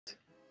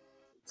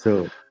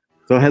So,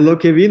 so hello,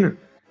 Kevin.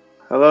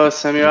 Hello,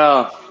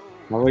 Samuel.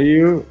 How are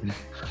you?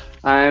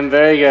 I'm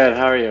very good.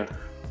 How are you?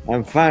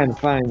 I'm fine,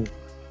 fine.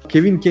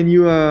 Kevin, can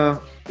you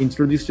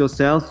introduce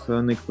yourself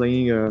and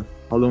explaining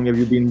how long have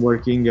you been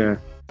working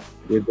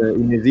with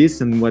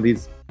Inesis and what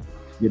is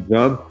your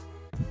job?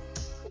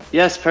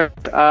 Yes,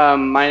 perfect.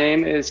 My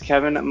name is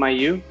Kevin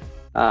Mayu.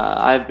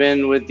 I've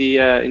been with the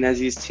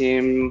Inesis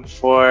team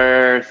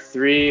for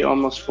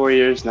almost 4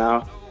 years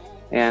now.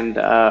 And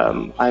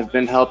I've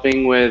been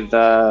helping with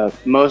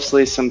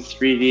mostly some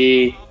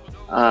 3D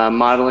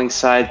modeling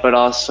side, but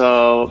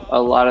also a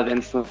lot of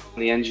influence on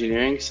the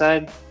engineering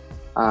side.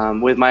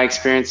 With my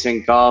experience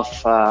in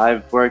golf,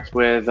 I've worked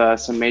with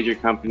some major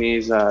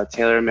companies,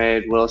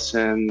 TaylorMade,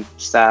 Wilson,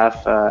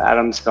 Staff,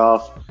 Adams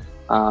Golf.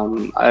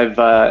 I've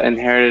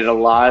inherited a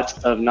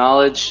lot of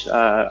knowledge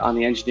on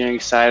the engineering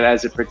side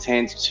as it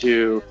pertains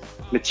to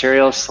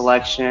material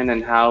selection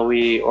and how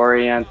we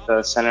orient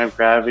the center of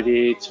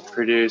gravity to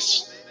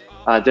produce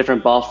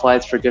different ball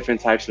flights for different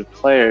types of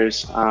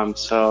players.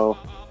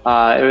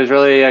 It was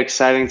really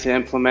exciting to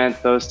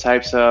implement those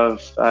types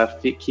of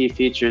key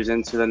features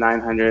into the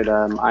 900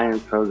 iron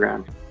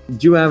program.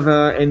 Do you have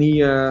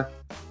any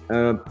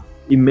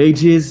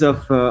images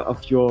of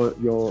your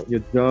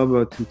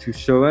job to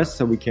show us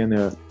so we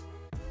can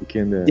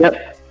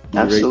Yep,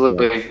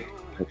 absolutely.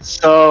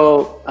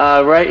 So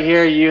right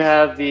here you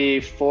have the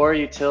 4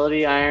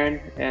 utility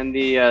iron and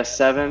the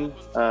 7.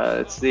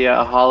 It's the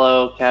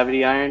hollow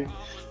cavity iron.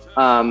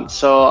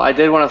 So I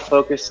did want to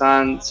focus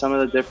on some of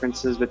the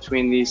differences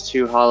between these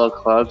two hollow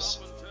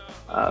clubs.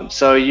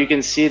 So you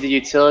can see the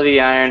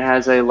utility iron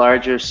has a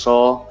larger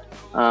sole.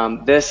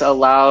 This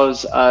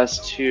allows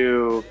us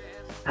to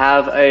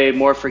have a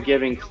more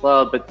forgiving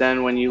club, but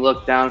then when you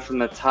look down from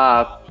the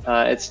top,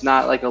 it's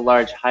not like a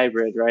large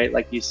hybrid, right?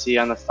 Like you see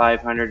on the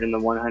 500 and the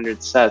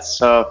 100 sets.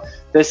 So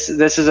this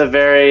is a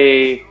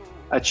very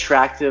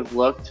attractive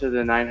look to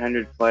the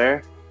 900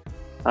 player.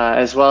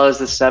 As well as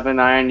the 7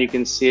 iron, you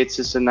can see it's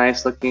just a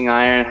nice looking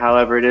iron,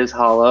 however it is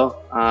hollow.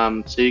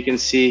 So you can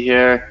see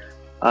here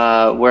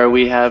where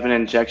we have an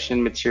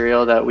injection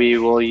material that we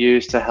will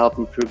use to help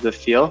improve the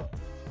feel.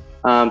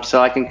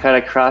 So I can cut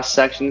a cross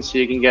section so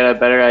you can get a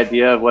better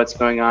idea of what's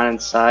going on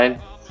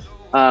inside.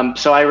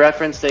 So I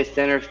referenced a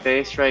thinner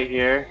face right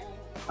here.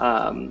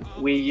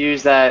 We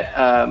use that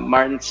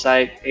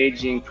martensite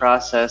aging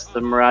process, the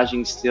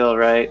miraging steel,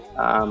 right,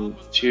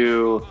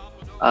 to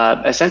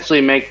essentially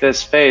make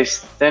this face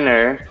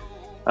thinner,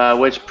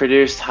 which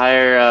produced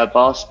higher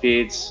ball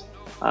speeds,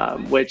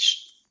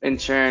 which in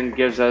turn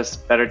gives us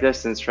better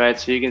distance, right?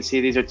 So you can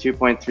see these are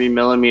 2.3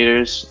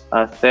 millimeters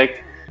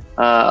thick.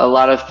 A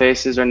lot of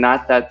faces are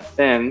not that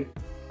thin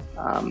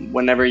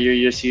whenever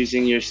you're just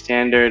using your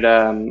standard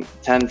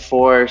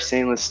 10-4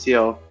 stainless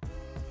steel.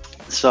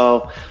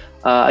 So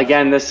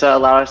again, this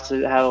allows us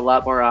to have a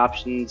lot more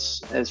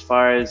options as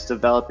far as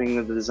developing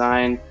the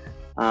design.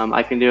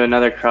 I can do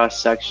another cross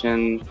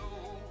section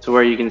to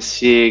where you can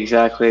see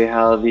exactly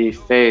how the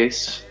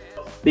face,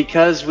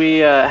 because we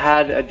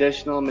had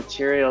additional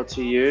material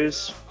to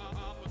use,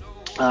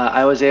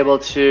 I was able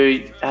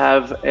to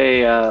have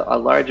a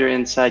larger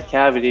inside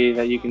cavity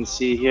that you can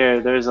see here.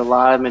 There's a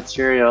lot of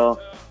material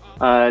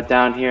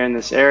down here in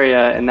this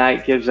area, and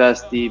that gives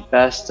us the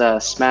best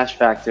smash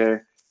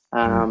factor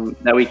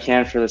that we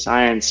can for this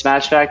iron.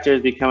 Smash factor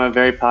has become a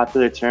very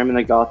popular term in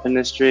the golf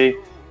industry.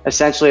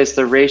 Essentially, it's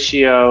the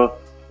ratio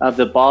of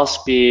the ball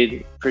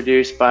speed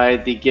produced by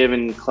the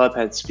given club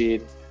head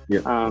speed.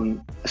 Yeah.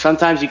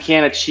 Sometimes you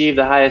can't achieve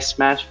the highest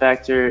smash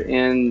factor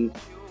in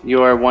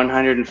your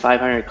 100 and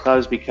 500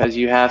 clubs because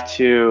you have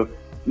to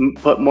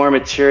put more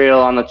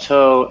material on the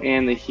toe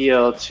and the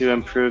heel to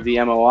improve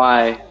the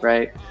MOI,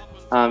 right?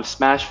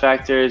 Smash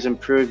factor is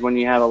improved when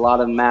you have a lot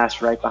of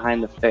mass right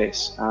behind the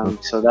face.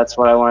 So that's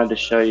what I wanted to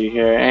show you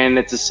here, and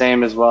it's the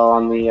same as well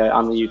on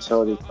the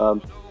utility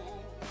club.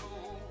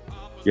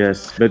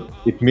 Yes, but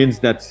it means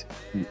that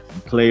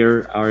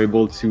players are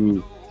able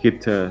to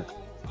hit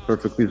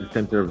perfectly the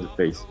center of the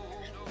face.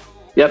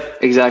 Yep,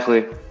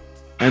 exactly.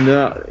 And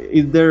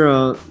is there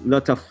a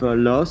lot of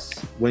loss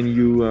when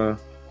your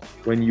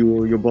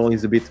ball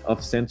is a bit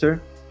off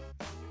center?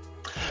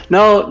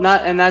 No,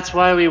 not, and that's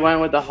why we went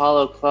with the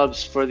hollow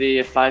clubs for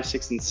the 5,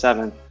 6, and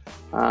 7.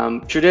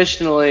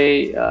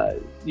 Traditionally,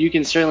 you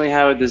can certainly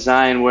have a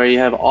design where you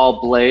have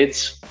all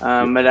blades,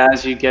 but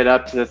as you get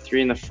up to the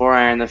 3 and the 4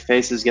 iron, the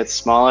faces get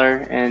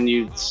smaller and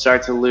you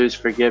start to lose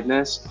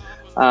forgiveness.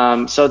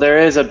 So there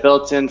is a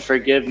built-in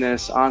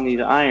forgiveness on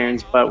these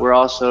irons, but we're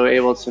also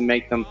able to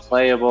make them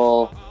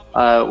playable.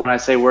 When I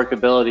say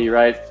workability,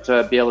 right,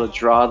 to be able to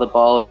draw the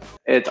ball,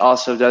 it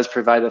also does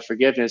provide the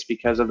forgiveness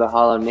because of the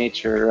hollow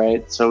nature,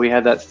 right? So we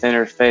have that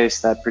thinner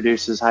face that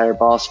produces higher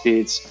ball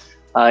speeds,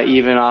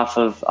 even off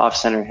of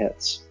off-center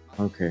hits.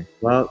 Okay.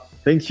 Well,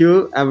 thank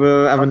you. Have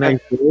a nice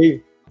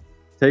day.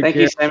 Thank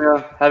you,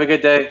 Samuel. Have a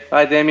good day.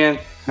 Bye, Damien.